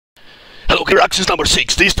Hello, here actions number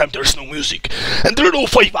 6. This time there's no music. And there are no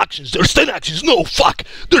 5 actions, there's 10 actions. No, fuck.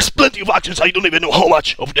 There's plenty of actions, I don't even know how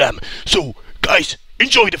much of them. So, guys,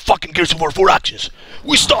 enjoy the fucking Gears of War 4 actions.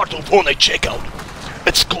 We start off on a checkout.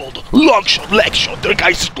 It's called long shot, leg shot. The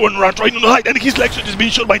guy's going around trying to hide, and his leg shot is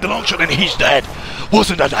being shot by the long shot, and he's dead.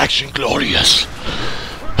 Wasn't that action glorious?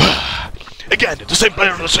 Again, the same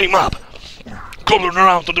player on the same map. Crawling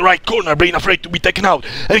around on the right corner, being afraid to be taken out,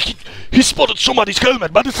 and he spotted somebody's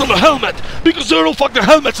helmet, but it's not a helmet, because there are no fucking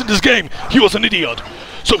helmets in this game. He was an idiot.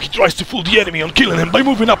 So he tries to fool the enemy on killing him by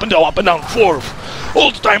moving up and down, forth.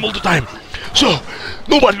 All the time. So,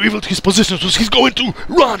 nobody revealed his position, so he's going to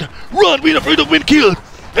run, being afraid of being killed.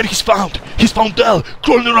 And he's found Dell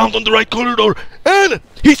crawling around on the right corridor, and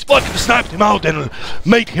he's fucking sniped him out and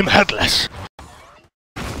made him headless.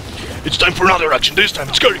 It's time for another action. This time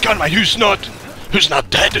it's Gary Carmine who's not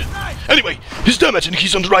dead. Anyway, he's damaged and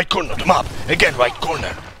he's on the right corner of the map. Again, right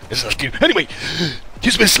corner. It's not clear. Anyway,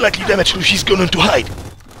 he's been slightly damaged, so he's going to hide.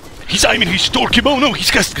 He's aiming his Torquibo. No, he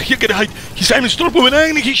can hide. He's aiming his Torquibo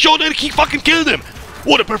and he shot and he fucking killed him.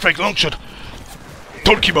 What a perfect long shot.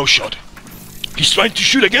 Torquibo shot. He's trying to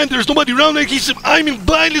shoot again. There's nobody around and he's aiming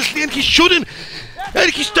blindlessly and he's shooting.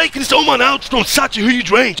 And he's taking someone out from such a huge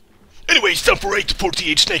range. Anyway, it's time for Rayden and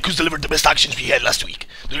A4TH Snake, who's delivered the best actions we had last week.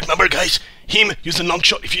 Do you remember, guys? Him using long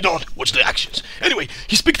shot. If you don't, watch the actions. Anyway,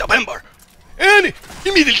 he's picked up Ember. And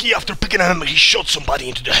immediately after picking an Ember, he shot somebody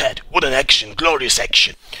into the head. What an action, glorious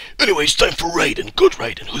action. Anyway, it's time for Rayden, good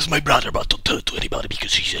Rayden, who's my brother, but don't tell it to anybody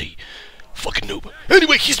because he's a fucking noob.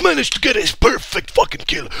 Anyway, he's managed to get his perfect fucking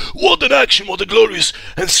kill. What an action, what a glorious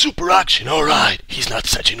and super action. Alright, he's not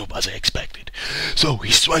such a noob as I expected. So,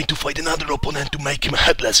 he's trying to fight another opponent to make him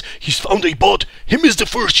headless. He's found a bot. He missed the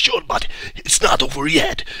first shot, but it's not over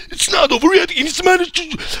yet. He's managed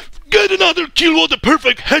to get another kill. What a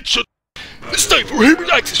perfect headshot. It's time for him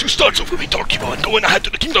and Axis, who starts off with a Torquibo and going ahead to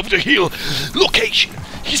the Kingdom of the Hill location.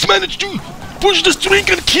 He's managed to push the string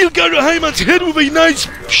and kill Gary Hyman's head with a nice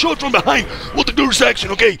shot from behind. What a glorious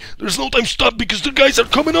action. Okay, there's no time to stop because the guys are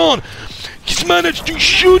coming on. He's managed to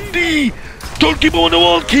shoot the Torquibo on the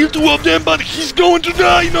wall, kill 2 of them, but he's going to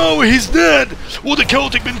die. No, he's dead. What a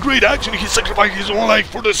chaotic and great action. He sacrificed his own life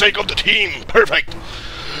for the sake of the team. Perfect.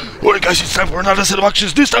 Alright guys, it's time for another set of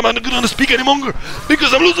actions. This time I'm not gonna speak any longer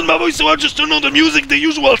because I'm losing my voice, so I'll just turn on the music the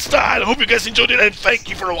usual style. I hope you guys enjoyed it and thank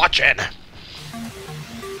you for watching.